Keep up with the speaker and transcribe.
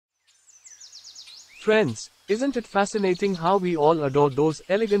Friends, isn't it fascinating how we all adore those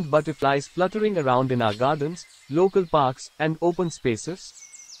elegant butterflies fluttering around in our gardens, local parks, and open spaces?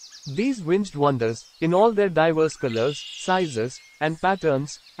 These winged wonders, in all their diverse colors, sizes, and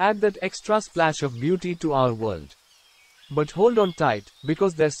patterns, add that extra splash of beauty to our world. But hold on tight,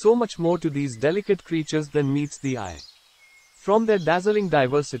 because there's so much more to these delicate creatures than meets the eye. From their dazzling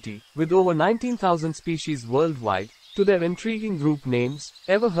diversity, with over 19,000 species worldwide, to their intriguing group names,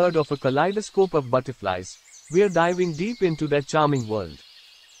 ever heard of a kaleidoscope of butterflies? We are diving deep into their charming world.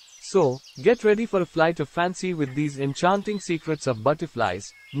 So, get ready for a flight of fancy with these enchanting secrets of butterflies,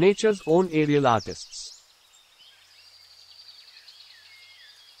 nature's own aerial artists.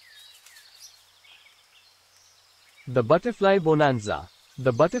 The Butterfly Bonanza.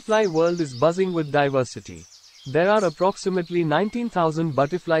 The butterfly world is buzzing with diversity. There are approximately 19,000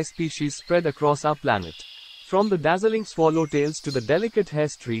 butterfly species spread across our planet. From the dazzling swallowtails to the delicate hair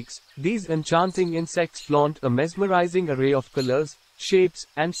streaks, these enchanting insects flaunt a mesmerizing array of colors, shapes,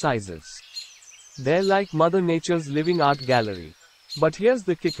 and sizes. They're like Mother Nature's living art gallery. But here's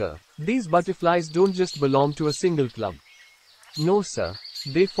the kicker. These butterflies don't just belong to a single club. No sir.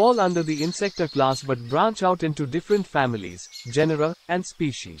 They fall under the insecta class but branch out into different families, genera, and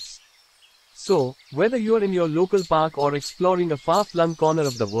species. So, whether you're in your local park or exploring a far-flung corner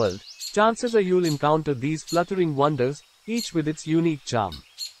of the world, chances are you'll encounter these fluttering wonders, each with its unique charm.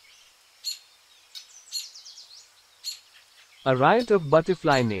 A riot of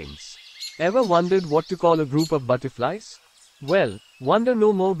butterfly names. Ever wondered what to call a group of butterflies? Well, wonder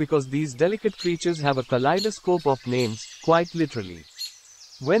no more because these delicate creatures have a kaleidoscope of names, quite literally.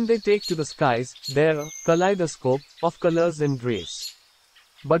 When they take to the skies, they're a kaleidoscope of colors and grace.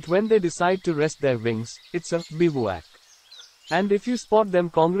 But when they decide to rest their wings, it's a bivouac. And if you spot them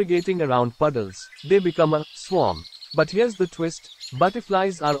congregating around puddles, they become a swarm. But here's the twist,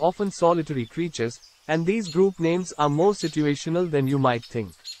 butterflies are often solitary creatures, and these group names are more situational than you might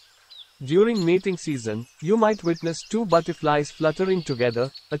think. During mating season, you might witness two butterflies fluttering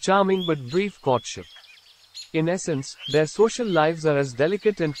together, a charming but brief courtship. In essence, their social lives are as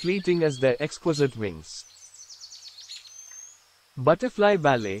delicate and fleeting as their exquisite wings. Butterfly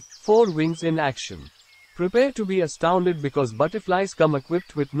Ballet, 4 wings in action. Prepare to be astounded because butterflies come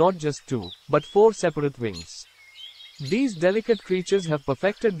equipped with not just 2, but 4 separate wings. These delicate creatures have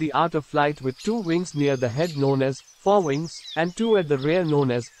perfected the art of flight with 2 wings near the head known as forewings, and 2 at the rear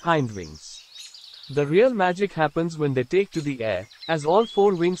known as hindwings. The real magic happens when they take to the air, as all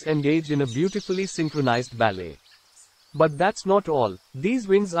 4 wings engage in a beautifully synchronized ballet. But that's not all. These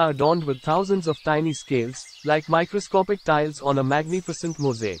wings are adorned with thousands of tiny scales, like microscopic tiles on a magnificent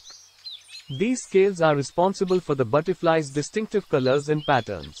mosaic. These scales are responsible for the butterfly's distinctive colors and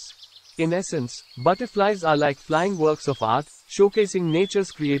patterns. In essence, butterflies are like flying works of art, showcasing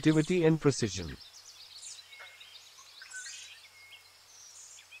nature's creativity and precision.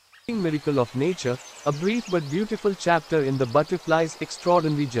 Miracle of nature, a brief but beautiful chapter in the butterfly's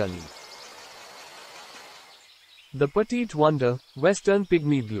extraordinary journey. The petite wonder, western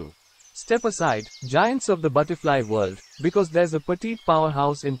pygmy blue. Step aside, giants of the butterfly world, because there's a petite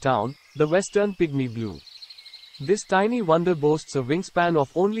powerhouse in town, the western pygmy blue. This tiny wonder boasts a wingspan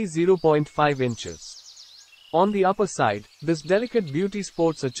of only 0.5 inches. On the upper side, this delicate beauty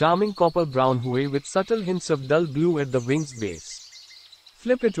sports a charming copper brown hue with subtle hints of dull blue at the wing's base.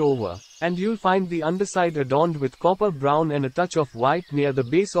 Flip it over, and you'll find the underside adorned with copper brown and a touch of white near the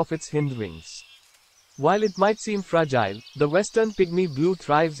base of its hind wings. While it might seem fragile, the western pygmy blue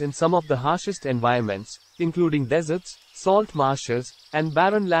thrives in some of the harshest environments, including deserts, salt marshes, and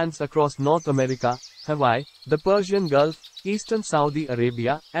barren lands across North America, Hawaii, the Persian Gulf, eastern Saudi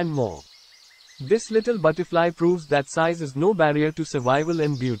Arabia, and more. This little butterfly proves that size is no barrier to survival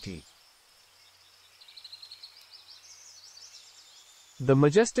and beauty. The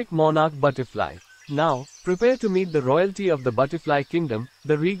majestic monarch butterfly. Now, prepare to meet the royalty of the butterfly kingdom,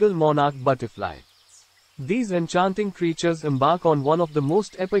 the regal monarch butterfly. These enchanting creatures embark on one of the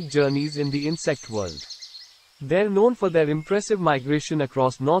most epic journeys in the insect world. They're known for their impressive migration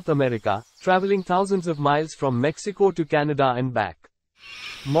across North America, traveling thousands of miles from Mexico to Canada and back.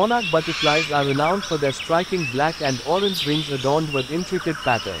 Monarch butterflies are renowned for their striking black and orange wings adorned with intricate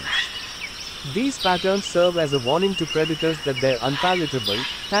patterns. These patterns serve as a warning to predators that they're unpalatable,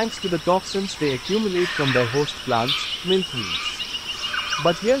 thanks to the toxins they accumulate from their host plants, milkweeds.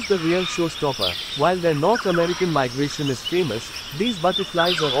 But here's the real showstopper. While their North American migration is famous, these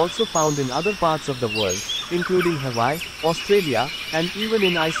butterflies are also found in other parts of the world, including Hawaii, Australia, and even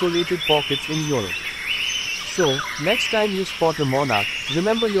in isolated pockets in Europe. So, next time you spot a monarch,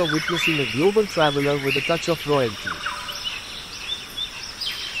 remember you're witnessing a global traveler with a touch of royalty.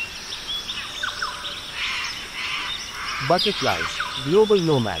 Butterflies, global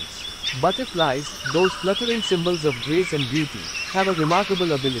nomads. Butterflies, those fluttering symbols of grace and beauty, have a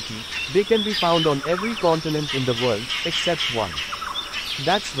remarkable ability. They can be found on every continent in the world, except one.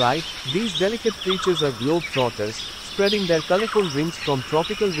 That's right, these delicate creatures are globetrotters, spreading their colorful wings from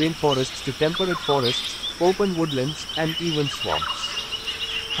tropical rainforests to temperate forests, open woodlands, and even swamps.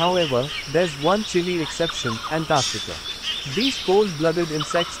 However, there's one chilly exception, Antarctica. These cold-blooded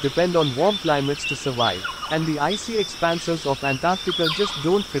insects depend on warm climates to survive, and the icy expanses of Antarctica just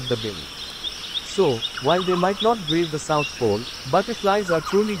don't fit the bill. So, while they might not brave the South Pole, butterflies are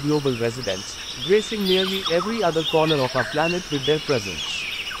truly global residents, gracing nearly every other corner of our planet with their presence.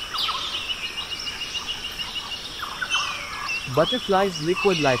 Butterflies'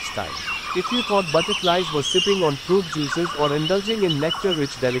 liquid lifestyle. If you thought butterflies were sipping on fruit juices or indulging in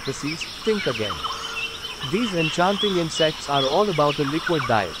nectar-rich delicacies, think again. These enchanting insects are all about a liquid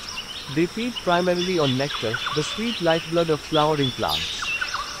diet. They feed primarily on nectar, the sweet lifeblood of flowering plants.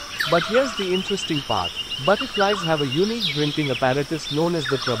 But here's the interesting part. Butterflies have a unique drinking apparatus known as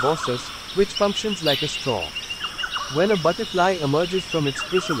the proboscis, which functions like a straw. When a butterfly emerges from its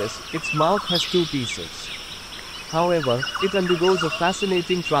chrysalis, its mouth has two pieces. However, it undergoes a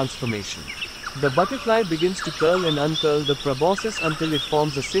fascinating transformation. The butterfly begins to curl and uncurl the proboscis until it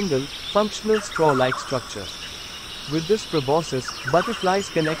forms a single, functional straw-like structure. With this proboscis, butterflies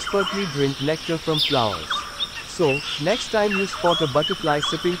can expertly drink nectar from flowers. So, next time you spot a butterfly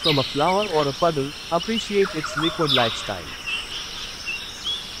sipping from a flower or a puddle, appreciate its liquid lifestyle.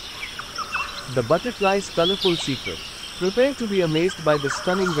 The butterfly's colorful secret. Prepare to be amazed by this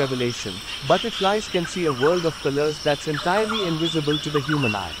stunning revelation. Butterflies can see a world of colors that's entirely invisible to the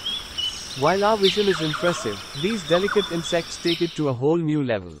human eye. While our vision is impressive, these delicate insects take it to a whole new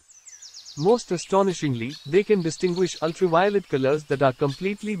level. Most astonishingly, they can distinguish ultraviolet colors that are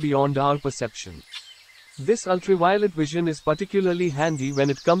completely beyond our perception. This ultraviolet vision is particularly handy when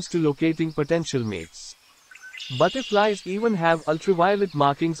it comes to locating potential mates. Butterflies even have ultraviolet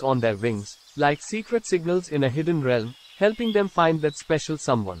markings on their wings, like secret signals in a hidden realm, helping them find that special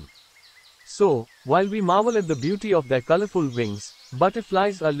someone. So, while we marvel at the beauty of their colorful wings,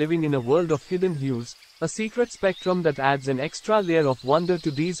 butterflies are living in a world of hidden hues, a secret spectrum that adds an extra layer of wonder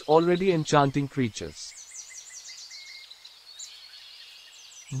to these already enchanting creatures.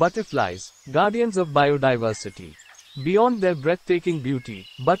 Butterflies, guardians of biodiversity. Beyond their breathtaking beauty,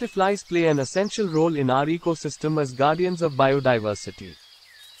 butterflies play an essential role in our ecosystem as guardians of biodiversity.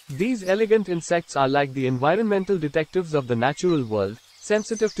 These elegant insects are like the environmental detectives of the natural world,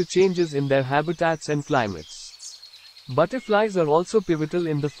 sensitive to changes in their habitats and climates. Butterflies are also pivotal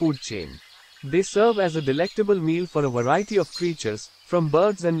in the food chain. They serve as a delectable meal for a variety of creatures, from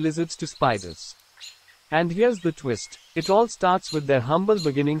birds and lizards to spiders. And here's the twist. It all starts with their humble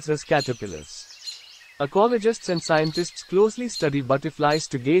beginnings as caterpillars. Ecologists and scientists closely study butterflies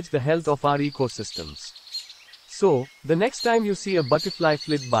to gauge the health of our ecosystems. So, the next time you see a butterfly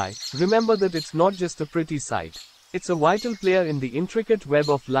flit by, remember that it's not just a pretty sight. It's a vital player in the intricate web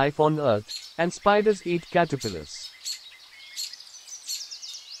of life on Earth, and spiders eat caterpillars.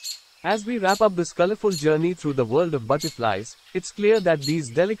 As we wrap up this colorful journey through the world of butterflies, it's clear that these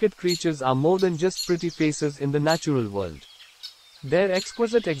delicate creatures are more than just pretty faces in the natural world. They're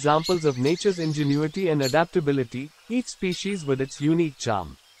exquisite examples of nature's ingenuity and adaptability, each species with its unique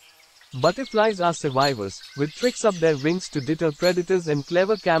charm. Butterflies are survivors, with tricks up their wings to deter predators and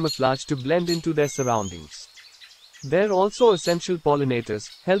clever camouflage to blend into their surroundings. They're also essential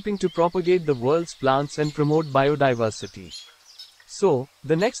pollinators, helping to propagate the world's plants and promote biodiversity. So,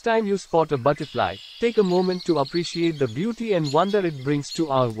 the next time you spot a butterfly, take a moment to appreciate the beauty and wonder it brings to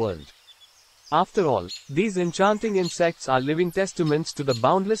our world. After all, these enchanting insects are living testaments to the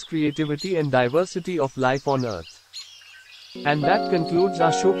boundless creativity and diversity of life on Earth. And that concludes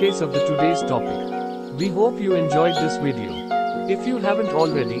our showcase of today's topic. We hope you enjoyed this video. If you haven't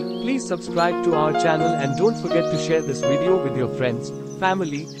already, please subscribe to our channel and don't forget to share this video with your friends,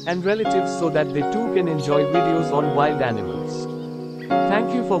 family, and relatives so that they too can enjoy videos on wild animals.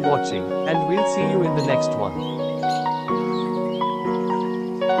 Thank you for watching, and we'll see you in the next one.